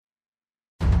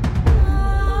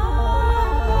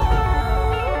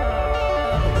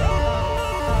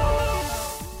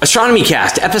Astronomy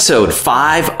Cast, episode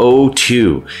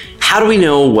 502. How do we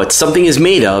know what something is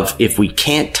made of if we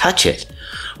can't touch it?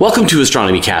 Welcome to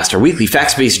Astronomy Cast, our weekly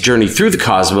facts-based journey through the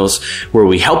cosmos, where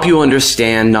we help you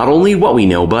understand not only what we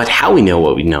know, but how we know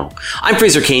what we know. I'm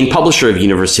Fraser Cain, publisher of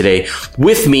Universe Today.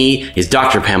 With me is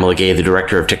Dr. Pamela Gay, the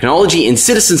Director of Technology and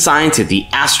Citizen Science at the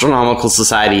Astronomical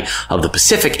Society of the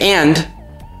Pacific and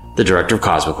the Director of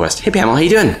CosmoQuest. Hey Pamela, how you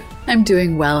doing? I'm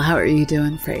doing well. How are you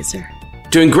doing, Fraser?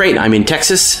 Doing great. I'm in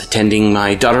Texas, attending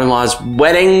my daughter-in-law's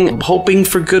wedding, hoping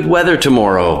for good weather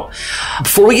tomorrow.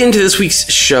 Before we get into this week's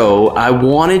show, I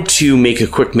wanted to make a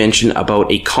quick mention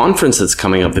about a conference that's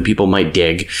coming up that people might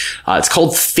dig. It's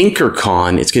called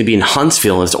ThinkerCon. It's going to be in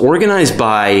Huntsville, and it's organized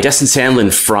by Destin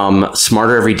Sandlin from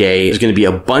Smarter Every Day. There's going to be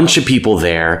a bunch of people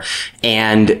there,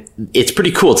 and it's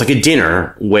pretty cool. It's like a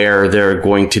dinner where they're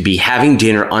going to be having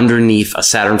dinner underneath a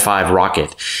Saturn V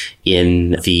rocket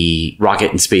in the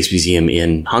Rocket and Space Museum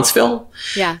in Huntsville.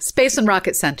 Yeah, Space and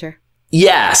Rocket Center.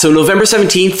 Yeah, so November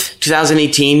 17th,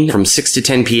 2018, from 6 to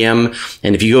 10 p.m.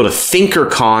 And if you go to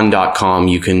thinkercon.com,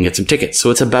 you can get some tickets. So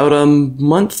it's about a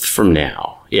month from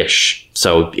now-ish.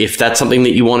 So if that's something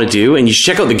that you want to do, and you should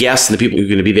check out the guests and the people who are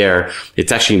going to be there,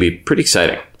 it's actually going to be pretty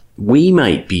exciting. We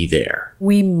might be there.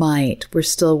 We might. We're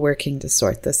still working to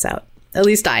sort this out. At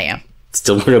least I am.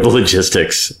 Still working out the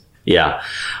logistics. Yeah.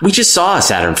 We just saw a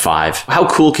Saturn V. How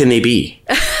cool can they be?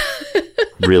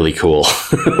 Really cool.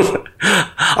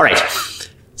 All right.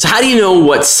 So how do you know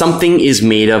what something is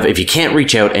made of if you can't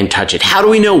reach out and touch it? How do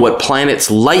we know what planets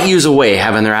light years away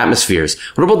have in their atmospheres?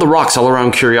 What about the rocks all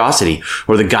around Curiosity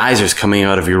or the geysers coming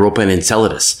out of Europa and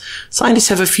Enceladus? Scientists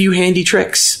have a few handy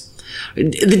tricks.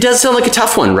 It does sound like a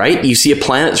tough one, right? You see a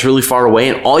planet that's really far away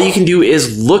and all you can do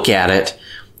is look at it.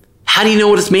 How do you know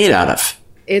what it's made out of?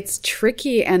 It's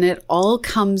tricky, and it all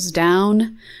comes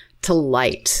down to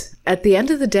light. At the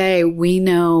end of the day, we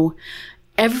know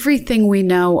everything we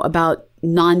know about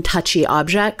non-touchy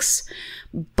objects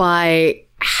by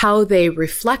how they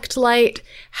reflect light,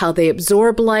 how they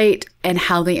absorb light, and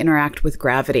how they interact with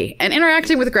gravity. And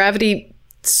interacting with gravity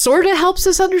sort of helps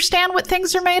us understand what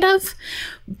things are made of.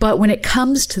 But when it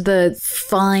comes to the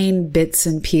fine bits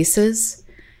and pieces,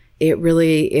 it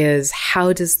really is,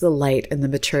 how does the light and the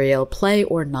material play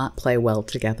or not play well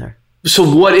together? So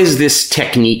what is this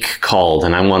technique called?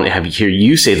 And I want to hear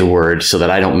you say the word so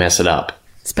that I don't mess it up.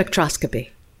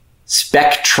 Spectroscopy.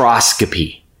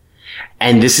 Spectroscopy.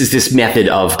 And this is this method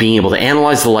of being able to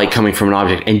analyze the light coming from an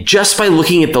object. And just by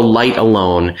looking at the light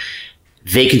alone,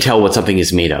 they can tell what something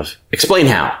is made of. Explain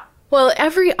how. Well,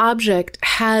 every object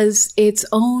has its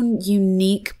own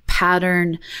unique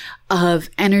pattern of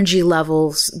energy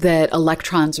levels that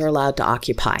electrons are allowed to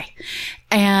occupy.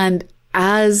 And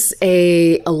as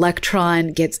a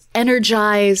electron gets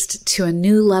energized to a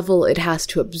new level, it has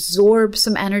to absorb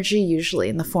some energy, usually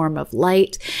in the form of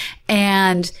light.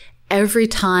 And every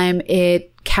time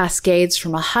it cascades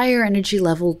from a higher energy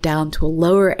level down to a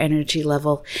lower energy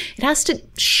level, it has to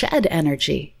shed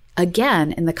energy.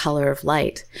 Again, in the color of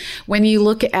light. When you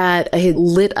look at a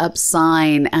lit up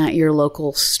sign at your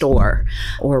local store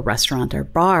or restaurant or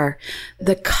bar,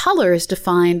 the color is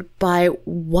defined by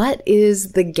what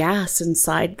is the gas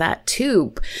inside that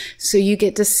tube. So you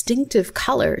get distinctive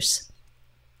colors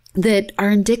that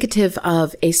are indicative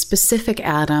of a specific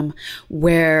atom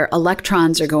where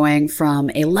electrons are going from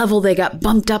a level they got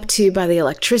bumped up to by the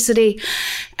electricity,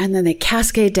 and then they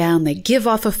cascade down, they give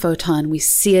off a photon, we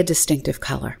see a distinctive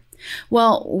color.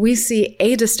 Well, we see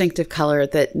a distinctive color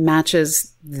that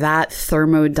matches that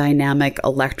thermodynamic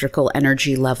electrical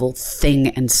energy level thing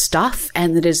and stuff,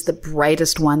 and that is the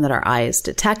brightest one that our eye is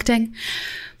detecting.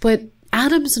 But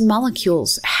atoms and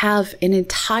molecules have an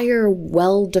entire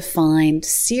well-defined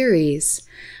series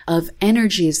of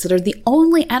energies that are the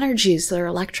only energies that our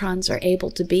electrons are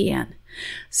able to be in.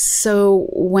 So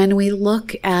when we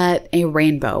look at a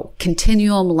rainbow,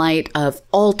 continuum light of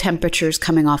all temperatures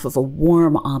coming off of a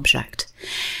warm object,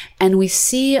 and we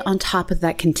see on top of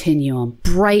that continuum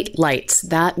bright lights,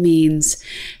 that means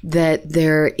that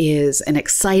there is an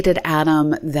excited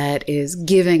atom that is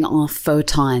giving off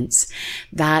photons.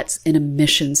 That's an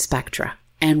emission spectra.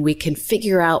 And we can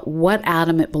figure out what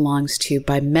atom it belongs to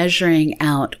by measuring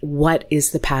out what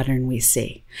is the pattern we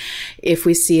see. If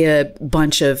we see a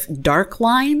bunch of dark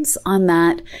lines on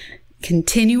that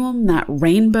continuum, that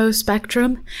rainbow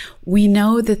spectrum, we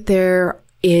know that there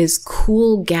is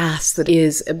cool gas that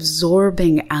is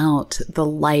absorbing out the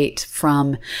light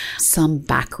from some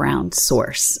background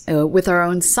source. With our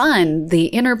own sun, the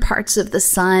inner parts of the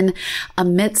sun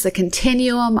emits a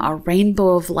continuum, a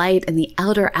rainbow of light, and the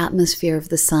outer atmosphere of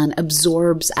the sun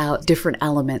absorbs out different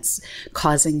elements,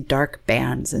 causing dark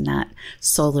bands in that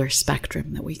solar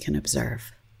spectrum that we can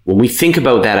observe. When we think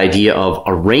about that idea of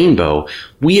a rainbow,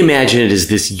 we imagine it as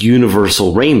this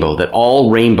universal rainbow, that all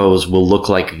rainbows will look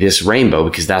like this rainbow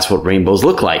because that's what rainbows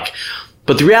look like.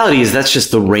 But the reality is that's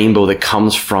just the rainbow that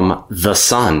comes from the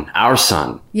sun, our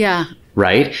sun. Yeah.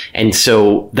 Right? And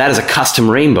so that is a custom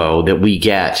rainbow that we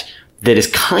get that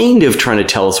is kind of trying to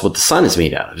tell us what the sun is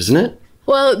made out of, isn't it?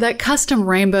 Well, that custom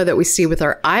rainbow that we see with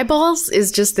our eyeballs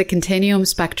is just the continuum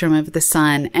spectrum of the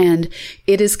sun, and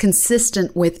it is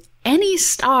consistent with any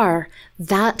star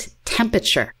that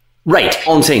temperature. Right.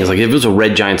 All I'm saying is, like, if it was a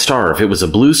red giant star, if it was a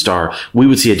blue star, we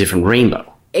would see a different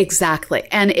rainbow. Exactly.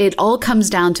 And it all comes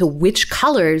down to which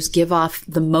colors give off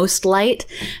the most light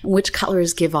and which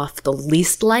colors give off the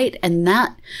least light. And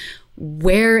that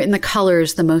where in the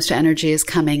colors the most energy is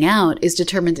coming out is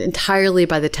determined entirely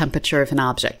by the temperature of an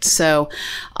object. So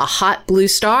a hot blue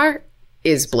star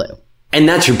is blue. And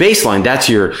that's your baseline. That's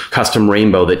your custom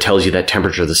rainbow that tells you that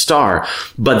temperature of the star.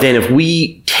 But then if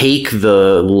we take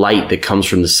the light that comes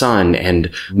from the sun and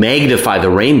magnify the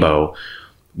rainbow,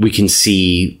 we can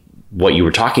see what you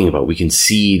were talking about. We can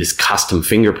see this custom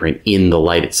fingerprint in the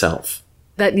light itself.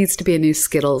 That needs to be a new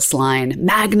Skittles line.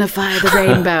 Magnify the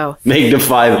rainbow.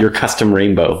 Magnify your custom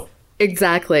rainbow.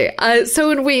 Exactly. So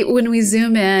when we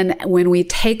zoom in, when we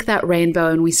take that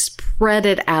rainbow and we spread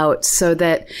it out so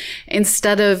that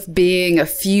instead of being a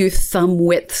few thumb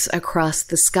widths across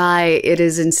the sky, it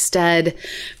is instead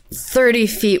 30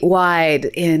 feet wide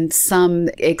in some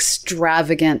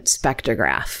extravagant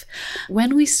spectrograph.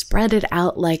 When we spread it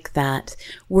out like that,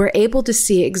 we're able to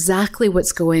see exactly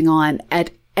what's going on at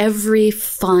every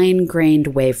fine-grained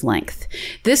wavelength.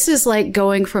 This is like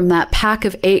going from that pack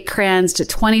of 8 crayons to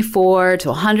 24 to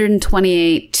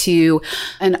 128 to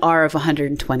an R of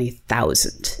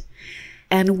 120,000.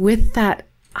 And with that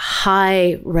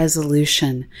high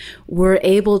resolution, we're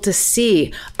able to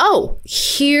see, oh,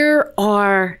 here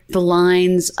are the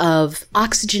lines of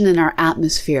oxygen in our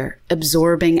atmosphere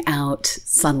absorbing out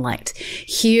sunlight.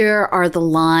 Here are the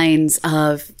lines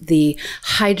of the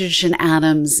hydrogen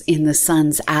atoms in the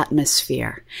sun's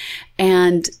atmosphere.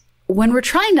 And when we're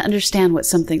trying to understand what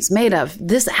something's made of,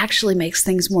 this actually makes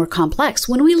things more complex.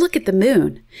 When we look at the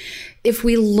moon, if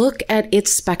we look at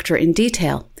its spectra in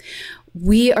detail,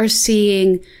 we are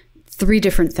seeing 3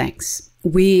 different things.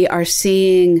 We are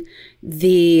seeing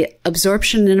the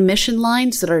absorption and emission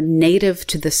lines that are native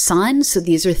to the sun. So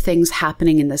these are things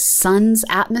happening in the sun's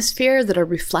atmosphere that are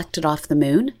reflected off the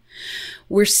moon.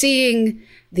 We're seeing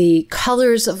the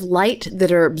colors of light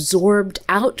that are absorbed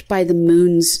out by the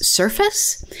moon's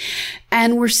surface.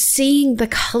 And we're seeing the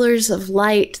colors of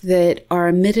light that are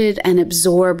emitted and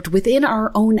absorbed within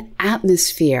our own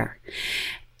atmosphere.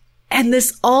 And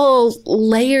this all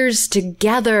layers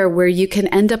together where you can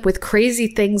end up with crazy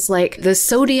things like the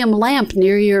sodium lamp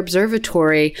near your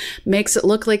observatory makes it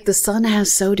look like the sun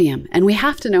has sodium. And we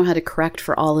have to know how to correct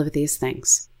for all of these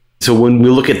things. So when we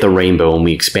look at the rainbow and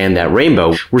we expand that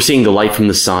rainbow, we're seeing the light from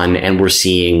the sun and we're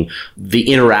seeing the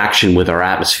interaction with our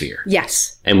atmosphere.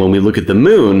 Yes. And when we look at the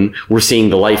moon, we're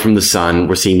seeing the light from the sun,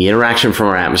 we're seeing the interaction from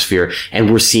our atmosphere,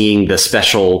 and we're seeing the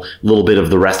special little bit of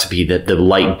the recipe that the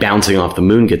light bouncing off the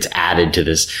moon gets added to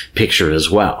this picture as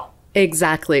well.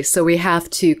 Exactly. So we have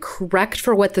to correct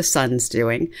for what the sun's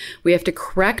doing. We have to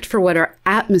correct for what our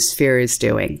atmosphere is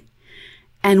doing.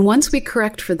 And once we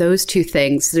correct for those 2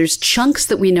 things, there's chunks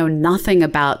that we know nothing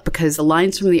about because the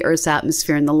lines from the Earth's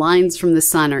atmosphere and the lines from the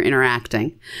sun are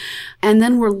interacting. And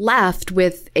then we're left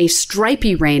with a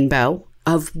stripy rainbow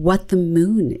of what the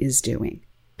moon is doing.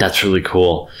 That's really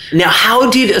cool. Now,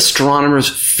 how did astronomers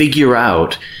figure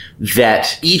out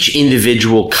that each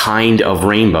individual kind of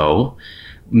rainbow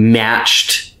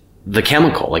matched the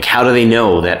chemical? Like, how do they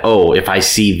know that, oh, if I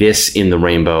see this in the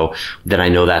rainbow, then I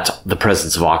know that's the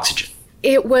presence of oxygen?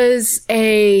 It was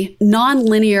a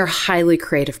nonlinear, highly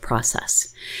creative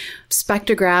process.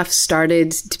 Spectrographs started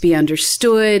to be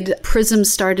understood.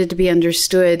 Prisms started to be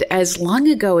understood as long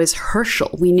ago as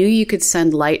Herschel. We knew you could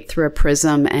send light through a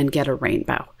prism and get a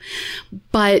rainbow.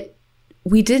 But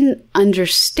we didn't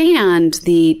understand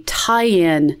the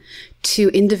tie-in to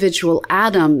individual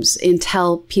atoms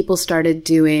until people started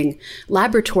doing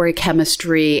laboratory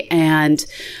chemistry and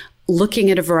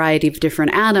looking at a variety of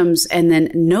different atoms, and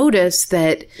then notice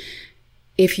that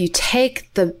if you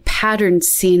take the pattern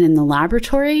seen in the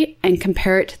laboratory and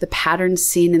compare it to the pattern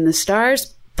seen in the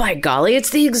stars, by golly,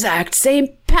 it's the exact same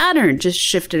pattern, just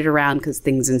shifted around because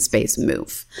things in space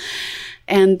move.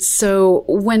 And so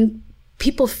when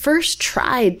people first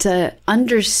tried to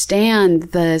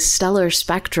understand the stellar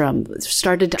spectrum,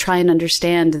 started to try and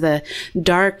understand the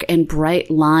dark and bright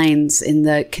lines in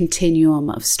the continuum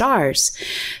of stars,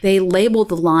 they labeled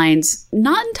the lines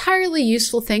not entirely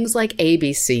useful things like A,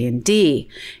 B, C, and D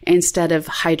instead of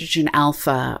hydrogen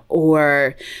alpha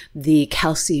or the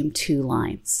calcium-2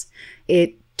 lines.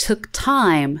 It took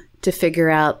time to figure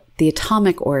out the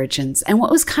atomic origins. And what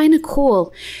was kind of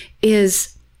cool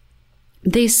is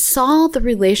they saw the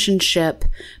relationship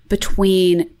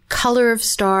between color of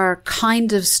star,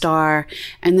 kind of star,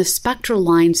 and the spectral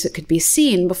lines that could be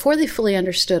seen before they fully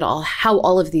understood how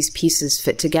all of these pieces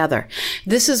fit together.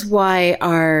 This is why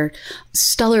our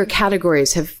stellar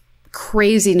categories have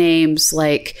crazy names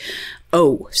like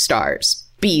O stars,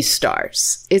 B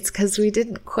stars. It's because we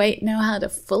didn't quite know how to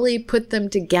fully put them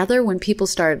together when people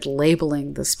started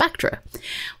labeling the spectra.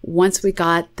 Once we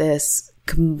got this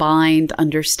combined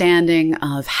understanding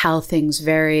of how things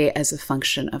vary as a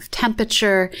function of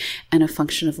temperature and a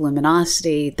function of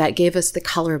luminosity, that gave us the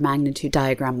color magnitude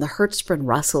diagram, the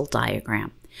Hertzsprung-Russell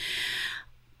diagram.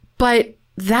 But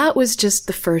that was just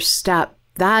the first step.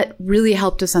 That really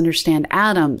helped us understand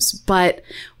atoms. But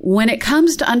when it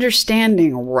comes to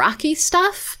understanding rocky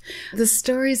stuff, the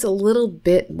story's a little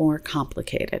bit more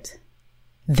complicated.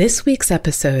 This week's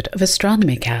episode of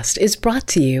Astronomy Cast is brought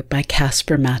to you by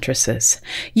Casper Mattresses.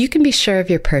 You can be sure of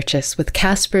your purchase with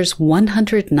Casper's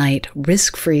 100-night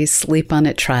risk-free Sleep On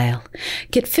It trial.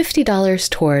 Get $50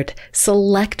 toward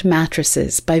select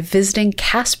mattresses by visiting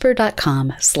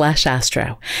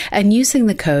casper.com/astro and using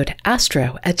the code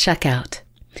ASTRO at checkout.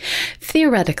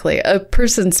 Theoretically, a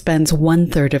person spends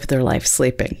 1/3 of their life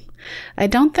sleeping. I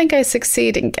don't think I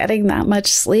succeed in getting that much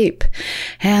sleep,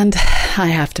 and I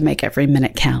have to make every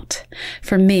minute count.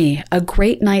 For me, a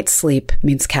great night's sleep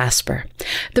means Casper.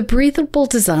 The breathable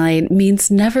design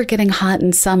means never getting hot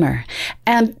in summer,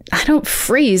 and I don't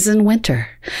freeze in winter.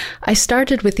 I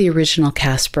started with the original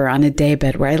Casper on a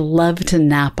daybed where I loved to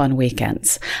nap on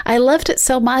weekends. I loved it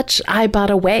so much, I bought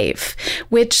a Wave,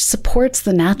 which supports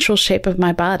the natural shape of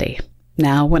my body.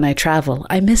 Now, when I travel,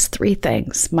 I miss 3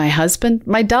 things: my husband,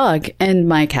 my dog, and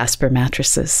my Casper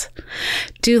mattresses.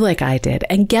 Do like I did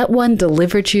and get one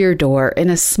delivered to your door in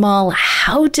a small,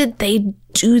 how did they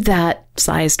do that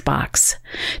sized box.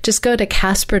 Just go to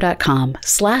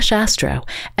casper.com/astro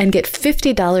and get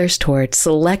 $50 towards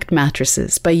select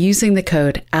mattresses by using the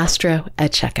code ASTRO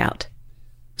at checkout.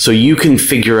 So you can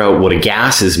figure out what a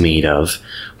gas is made of,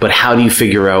 but how do you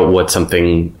figure out what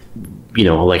something,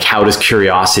 like how does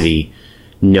Curiosity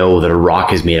know that a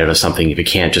rock is made out of something if it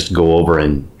can't just go over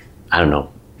and,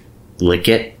 lick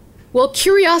it? Well,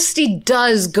 Curiosity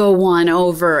does go on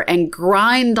over and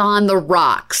grind on the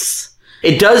rocks.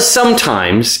 It does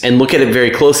sometimes, and look at it very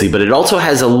closely, but it also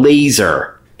has a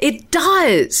laser. It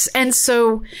does. And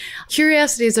so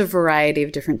Curiosity is a variety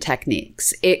of different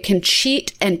techniques. It can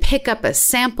cheat and pick up a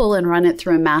sample and run it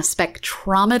through a mass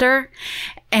spectrometer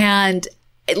and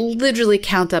literally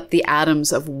count up the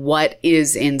atoms of what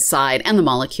is inside and the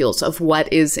molecules of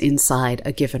what is inside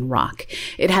a given rock.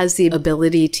 It has the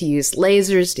ability to use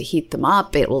lasers to heat them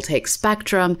up. It will take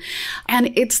spectrum.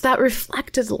 And it's that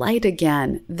reflected light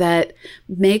again that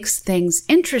makes things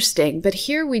interesting. But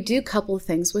here we do couple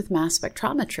things with mass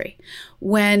spectrometry.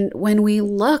 When we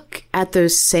look at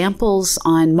those samples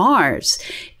on Mars,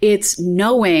 it's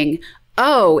knowing,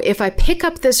 if I pick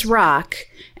up this rock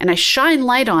and I shine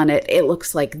light on it, it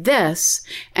looks like this.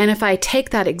 And if I take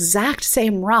that exact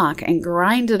same rock and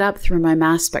grind it up through my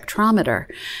mass spectrometer,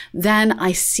 then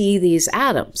I see these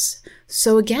atoms.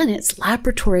 So again, it's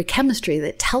laboratory chemistry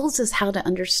that tells us how to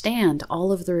understand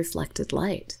all of the reflected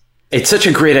light. It's such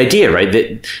a great idea, right?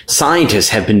 That scientists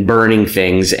have been burning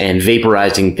things and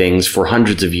vaporizing things for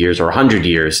hundreds of years or 100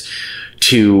 years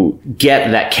to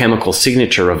get that chemical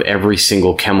signature of every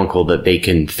single chemical that they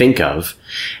can think of.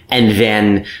 And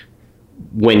then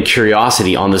when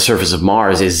Curiosity on the surface of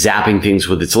Mars is zapping things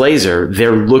with its laser,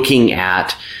 they're looking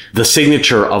at the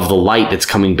signature of the light that's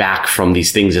coming back from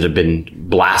these things that have been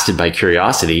blasted by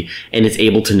Curiosity, and it's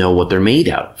able to know what they're made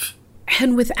out of.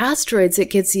 And with asteroids,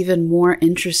 it gets even more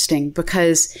interesting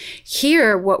because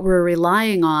here what we're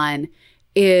relying on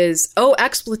is,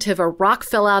 expletive, a rock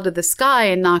fell out of the sky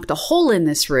and knocked a hole in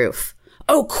this roof.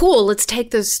 Oh, cool. Let's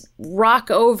take this rock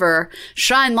over,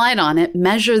 shine light on it,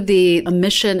 measure the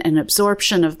emission and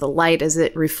absorption of the light as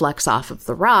it reflects off of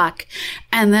the rock,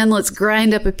 and then let's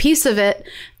grind up a piece of it,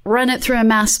 run it through a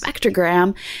mass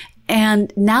spectrogram.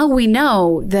 And now we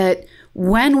know that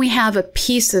when we have a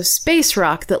piece of space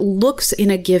rock that looks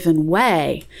in a given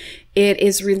way, it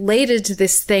is related to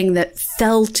this thing that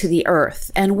fell to the Earth.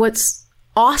 And what's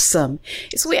awesome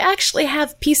is we actually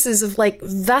have pieces of like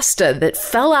Vesta that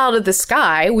fell out of the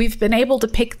sky. We've been able to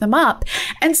pick them up.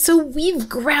 And so we've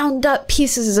ground up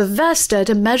pieces of Vesta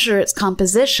to measure its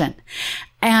composition.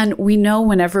 And we know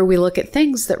whenever we look at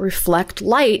things that reflect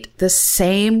light the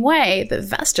same way that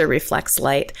Vesta reflects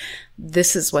light,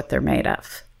 this is what they're made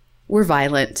of. We're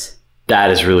violent.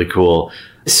 That is really cool.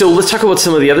 So let's talk about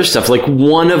some of the other stuff. Like,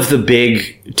 one of the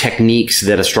big techniques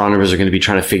that astronomers are going to be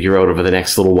trying to figure out over the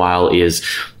next little while is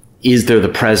there the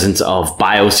presence of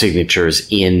biosignatures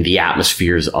in the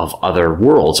atmospheres of other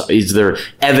worlds? Is there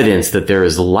evidence that there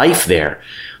is life there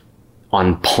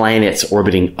on planets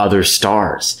orbiting other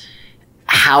stars?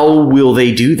 How will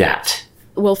they do that?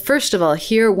 Well, first of all,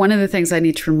 here, one of the things I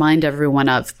need to remind everyone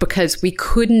of, because we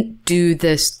couldn't do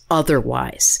this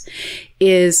otherwise,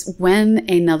 is when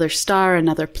another star,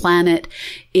 another planet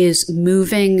is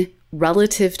moving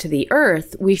relative to the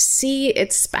Earth, we see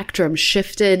its spectrum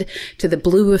shifted to the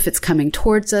blue if it's coming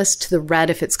towards us, to the red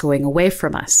if it's going away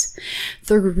from us.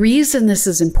 The reason this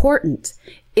is important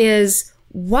is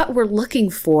what we're looking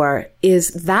for is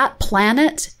that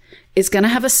planet is going to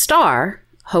have a star,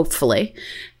 hopefully.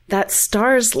 That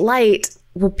star's light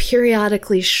will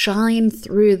periodically shine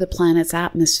through the planet's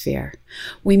atmosphere.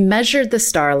 We measured the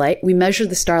starlight. We measured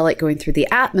the starlight going through the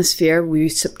atmosphere. We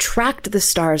subtract the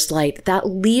star's light. That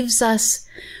leaves us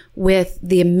with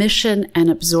the emission and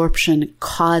absorption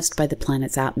caused by the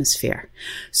planet's atmosphere.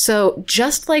 So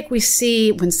just like we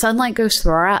see when sunlight goes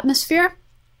through our atmosphere,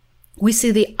 we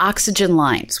see the oxygen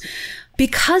lines.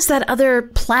 Because that other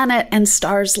planet and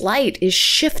star's light is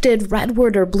shifted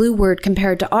redward or blueward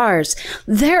compared to ours,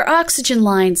 their oxygen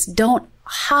lines don't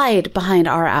hide behind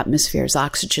our atmosphere's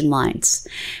oxygen lines.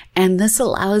 And this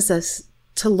allows us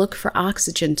to look for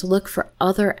oxygen, to look for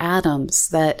other atoms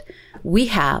that we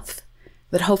have,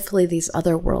 that hopefully these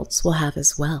other worlds will have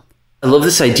as well. I love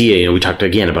this idea. We talked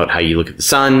again about how you look at the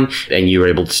sun and you're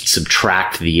able to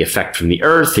subtract the effect from the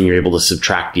Earth, and you're able to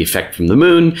subtract the effect from the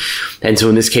moon. And so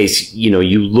in this case, you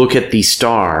look at the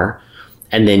star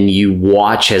and then you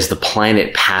watch as the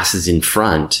planet passes in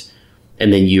front,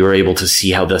 and then you're able to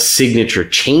see how the signature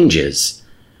changes,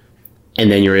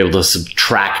 and then you're able to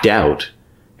subtract out.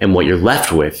 And what you're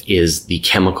left with is the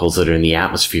chemicals that are in the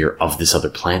atmosphere of this other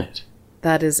planet.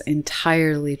 That is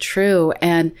entirely true.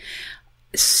 And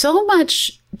so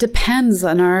much depends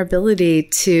on our ability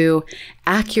to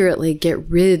accurately get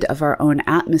rid of our own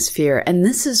atmosphere. And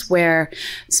this is where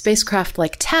spacecraft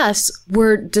like TESS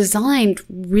were designed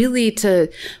really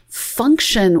to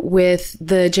function with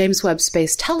the James Webb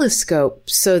Space Telescope,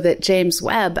 so that James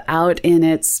Webb, out in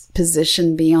its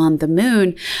position beyond the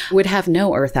moon, would have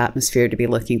no Earth atmosphere to be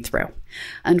looking through.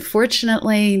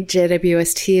 Unfortunately,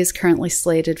 JWST is currently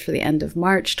slated for the end of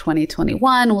March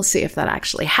 2021. We'll see if that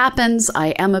actually happens. I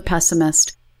am a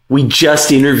pessimist. We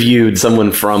just interviewed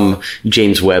someone from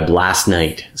James Webb last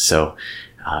night, so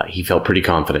he felt pretty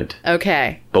confident.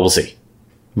 Okay. But we'll see.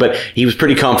 But he was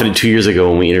pretty confident 2 years ago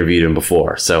when we interviewed him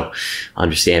before, so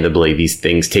understandably, these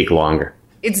things take longer.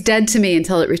 It's dead to me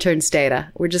until it returns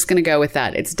data. We're just going to go with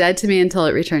that. It's dead to me until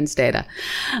it returns data.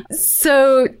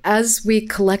 So as we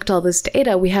collect all this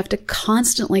data, we have to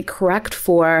constantly correct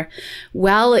for,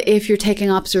 well, if you're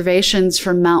taking observations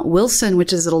from Mount Wilson,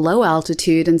 which is at a low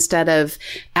altitude, instead of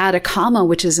Atacama,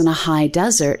 which is in a high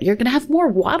desert, you're going to have more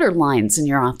water lines in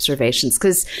your observations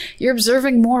because you're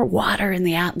observing more water in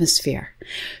the atmosphere.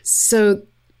 So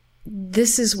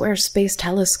this is where space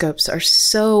telescopes are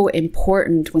so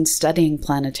important when studying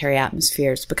planetary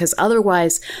atmospheres, because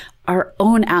otherwise our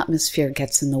own atmosphere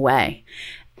gets in the way.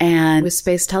 And with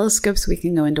space telescopes, we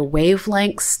can go into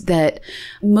wavelengths that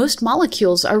most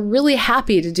molecules are really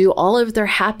happy to do all of their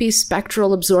happy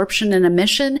spectral absorption and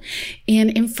emission in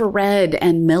infrared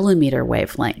and millimeter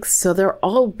wavelengths. So they're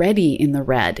already in the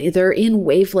red. They're in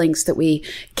wavelengths that we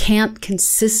can't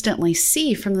consistently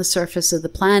see from the surface of the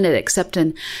planet, except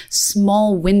in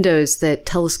small windows that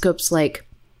telescopes like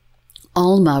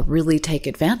ALMA really take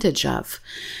advantage of.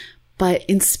 But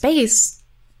in space,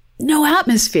 no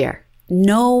atmosphere.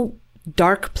 No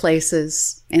dark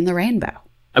places in the rainbow.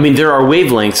 I mean, there are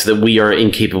wavelengths that we are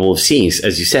incapable of seeing,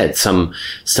 as you said, some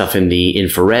stuff in the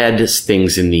infrared,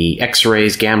 things in the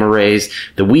X-rays, gamma rays,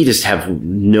 that we just have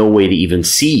no way to even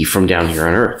see from down here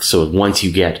on Earth. So once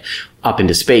you get up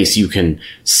into space, you can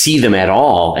see them at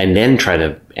all and then try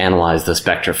to analyze the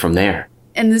spectra from there.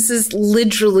 And this is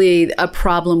literally a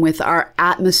problem with our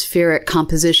atmospheric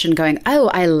composition going, oh,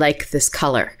 I like this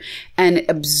color, and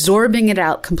absorbing it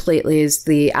out completely as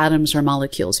the atoms or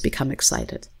molecules become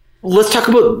excited. Let's talk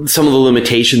about some of the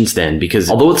limitations then, because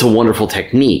although it's a wonderful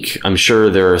technique, I'm sure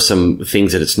there are some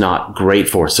things that it's not great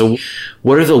for. So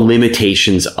what are the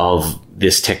limitations of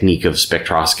this technique of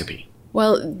spectroscopy?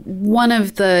 Well, one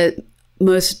of the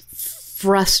most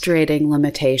frustrating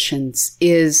limitations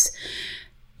is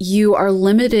you are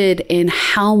limited in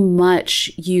how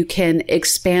much you can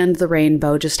expand the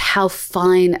rainbow, just how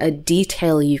fine a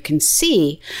detail you can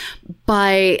see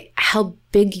by how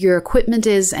big your equipment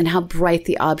is and how bright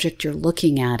the object you're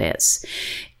looking at is.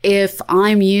 If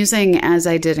I'm using, as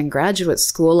I did in graduate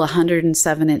school, a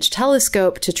 107-inch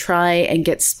telescope to try and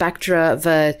get spectra of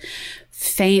a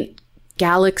faint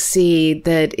galaxy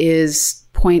that is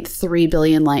 0.3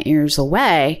 billion light years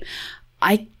away,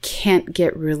 I can't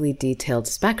get really detailed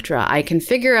spectra. I can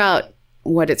figure out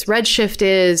what its redshift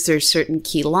is. There's certain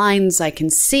key lines I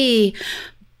can see,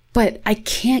 but I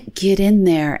can't get in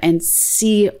there and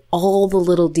see all the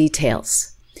little details.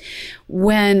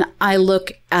 When I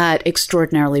look at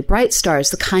extraordinarily bright stars,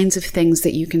 the kinds of things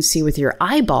that you can see with your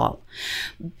eyeball,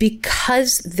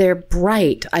 because they're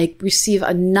bright, I receive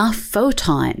enough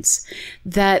photons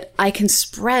that I can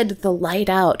spread the light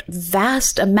out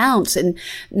vast amounts. And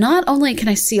not only can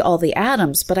I see all the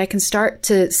atoms, but I can start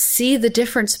to see the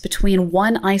difference between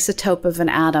one isotope of an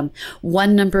atom,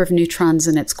 one number of neutrons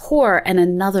in its core, and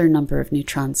another number of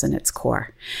neutrons in its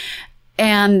core.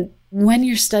 And when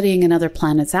you're studying another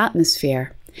planet's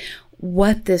atmosphere,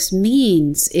 what this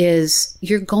means is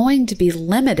you're going to be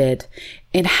limited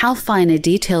in how fine a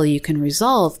detail you can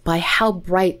resolve by how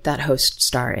bright that host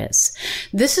star is.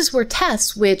 This is where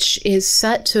TESS, which is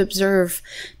set to observe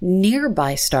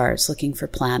nearby stars looking for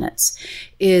planets,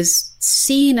 is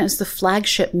seen as the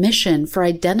flagship mission for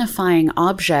identifying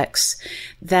objects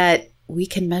that we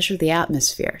can measure the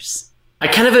atmospheres. I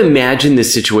kind of imagine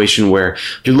this situation where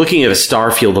you're looking at a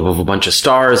star field above a bunch of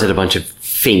stars, at a bunch of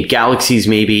faint galaxies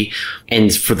maybe,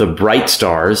 and for the bright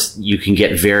stars, you can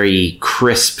get very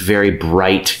crisp, very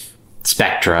bright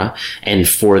spectra, and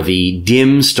for the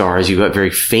dim stars, you've got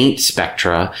very faint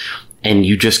spectra, and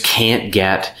you just can't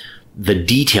get the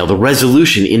detail, the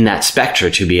resolution in that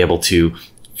spectra to be able to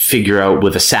figure out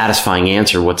with a satisfying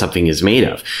answer what something is made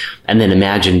of. And then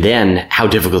imagine then how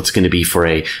difficult it's going to be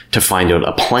to find out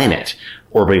a planet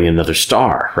orbiting another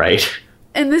star, right?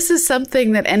 And this is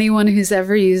something that anyone who's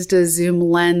ever used a zoom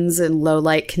lens in low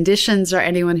light conditions or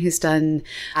anyone who's done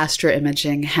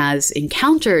astroimaging has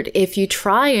encountered. If you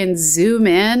try and zoom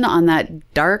in on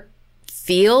that dark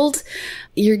field,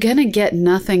 you're going to get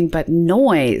nothing but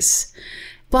noise.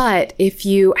 But if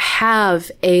you have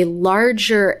a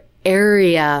larger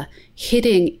area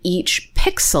hitting each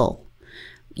pixel,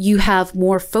 you have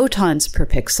more photons per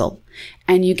pixel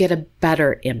and you get a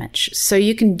better image. So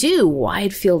you can do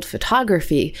wide field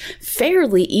photography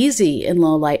fairly easy in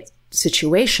low light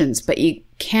situations, but you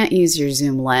can't use your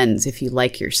zoom lens if you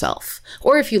like yourself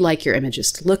or if you like your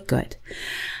images to look good.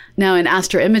 Now, in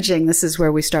astroimaging, this is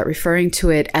where we start referring to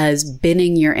it as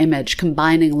binning your image,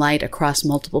 combining light across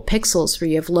multiple pixels where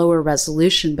you have lower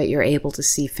resolution, but you're able to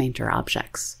see fainter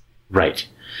objects. Right.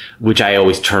 Which I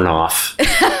always turn off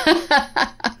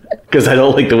because I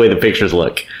don't like the way the pictures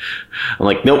look. I'm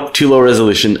like, nope, too low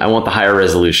resolution. I want the higher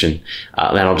resolution.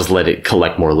 Then I'll just let it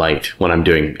collect more light when I'm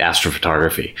doing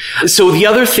astrophotography. So the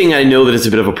other thing I know that is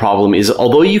a bit of a problem is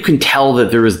although you can tell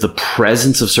that there is the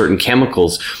presence of certain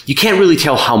chemicals, you can't really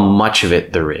tell how much of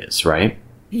it there is, right?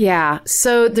 Yeah.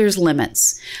 So there's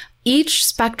limits. Each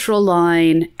spectral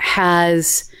line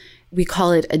has, we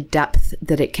call it a depth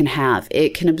that it can have.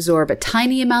 It can absorb a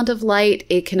tiny amount of light.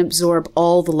 It can absorb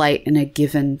all the light in a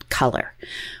given color.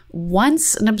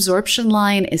 Once an absorption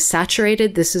line is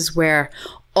saturated, this is where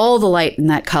all the light in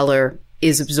that color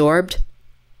is absorbed.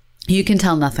 You can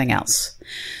tell nothing else.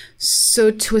 So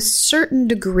to a certain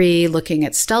degree, looking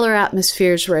at stellar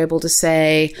atmospheres, we're able to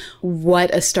say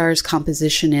what a star's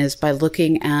composition is by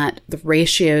looking at the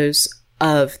ratios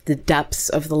of the depths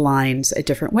of the lines at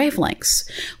different wavelengths,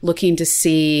 looking to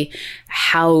see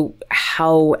how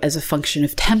as a function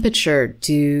of temperature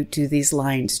do these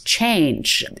lines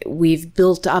change. We've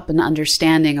built up an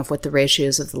understanding of what the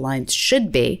ratios of the lines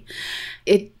should be.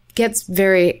 It gets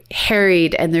very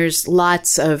harried and there's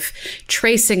lots of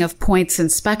tracing of points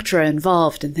and spectra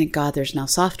involved, and thank God there's now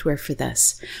software for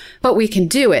this. But we can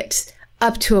do it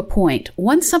up to a point.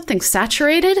 Once something's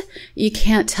saturated, you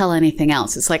can't tell anything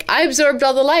else. It's like, I absorbed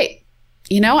all the light.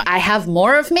 I have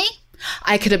more of me.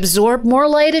 I could absorb more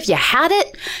light if you had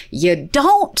it. You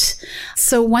don't.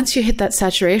 So once you hit that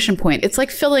saturation point, it's like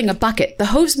filling a bucket. The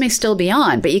hose may still be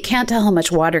on, but you can't tell how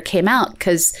much water came out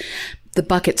because the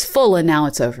bucket's full and now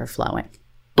it's overflowing.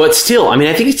 But still, I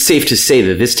think it's safe to say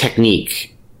that this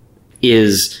technique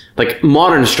is like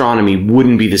modern astronomy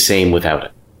wouldn't be the same without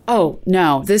it. Oh,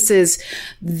 no. This is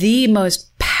the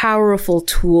most powerful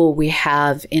tool we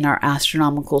have in our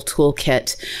astronomical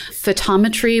toolkit.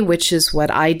 Photometry, which is what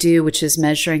I do, which is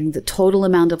measuring the total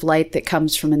amount of light that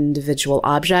comes from an individual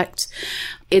object.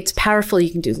 It's powerful.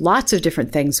 You can do lots of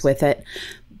different things with it,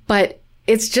 but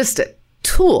it's just a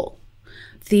tool.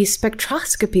 The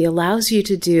spectroscopy allows you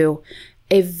to do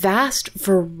a vast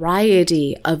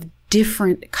variety of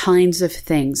different kinds of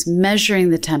things, measuring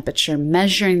the temperature,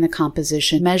 measuring the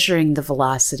composition, measuring the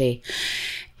velocity.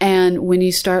 And when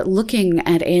you start looking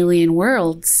at alien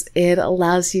worlds, it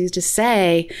allows you to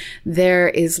say there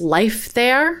is life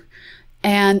there,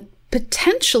 and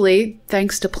potentially,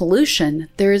 thanks to pollution,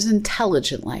 there is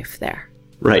intelligent life there.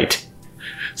 Right.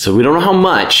 So we don't know how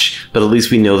much, but at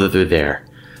least we know that they're there.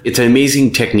 It's an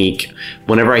amazing technique.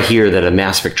 Whenever I hear that a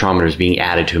mass spectrometer is being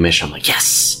added to a mission, I'm like,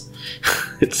 yes!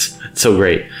 It's so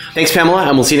great. Thanks, Pamela,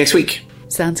 and we'll see you next week.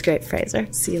 Sounds great, Fraser.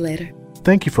 See you later.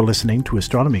 Thank you for listening to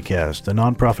AstronomyCast, a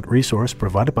nonprofit resource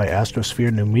provided by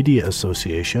Astrosphere New Media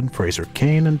Association, Fraser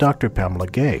Cain, and Dr. Pamela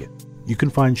Gay. You can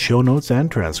find show notes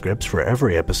and transcripts for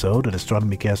every episode at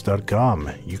astronomycast.com.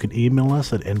 You can email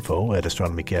us at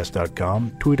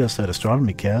info@astronomycast.com, tweet us at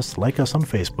astronomycast, like us on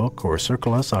Facebook, or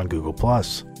circle us on Google+.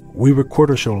 We record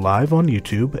our show live on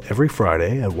YouTube every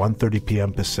Friday at 1:30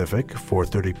 p.m. Pacific,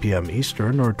 4:30 p.m.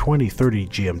 Eastern, or 20:30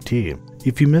 GMT.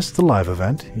 If you missed the live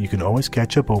event, you can always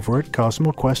catch up over at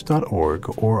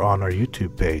cosmoquest.org or on our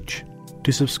YouTube page.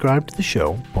 To subscribe to the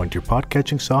show, point your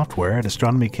podcatching software at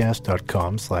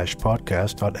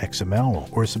astronomycast.com/podcast.xml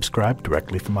or subscribe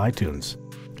directly from iTunes.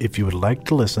 If you would like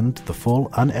to listen to the full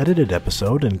unedited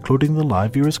episode, including the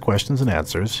live viewers' questions and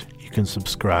answers, you can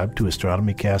subscribe to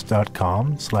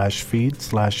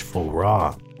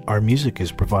astronomycast.com/feed/fullraw. Our music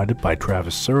is provided by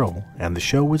Travis Searle, and the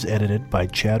show was edited by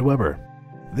Chad Weber.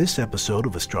 This episode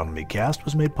of AstronomyCast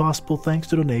was made possible thanks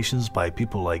to donations by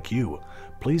people like you.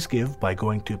 Please give by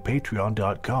going to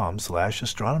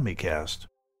patreon.com/astronomycast.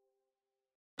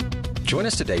 Join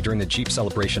us today during the Jeep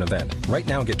Celebration event. Right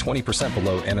now, get 20%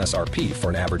 below MSRP for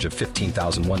an average of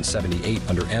 $15,178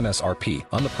 under MSRP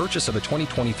on the purchase of a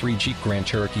 2023 Jeep Grand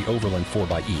Cherokee Overland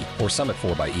 4xE or Summit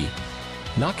 4xE.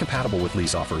 Not compatible with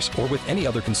lease offers or with any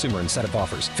other consumer incentive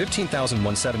offers.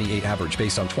 $15,178 average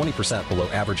based on 20% below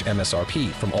average MSRP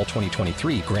from all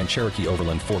 2023 Grand Cherokee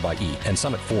Overland 4xE and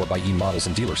Summit 4xE models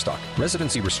in dealer stock.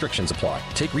 Residency restrictions apply.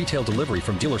 Take retail delivery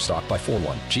from dealer stock by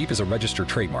 4/1. Jeep is a registered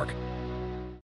trademark.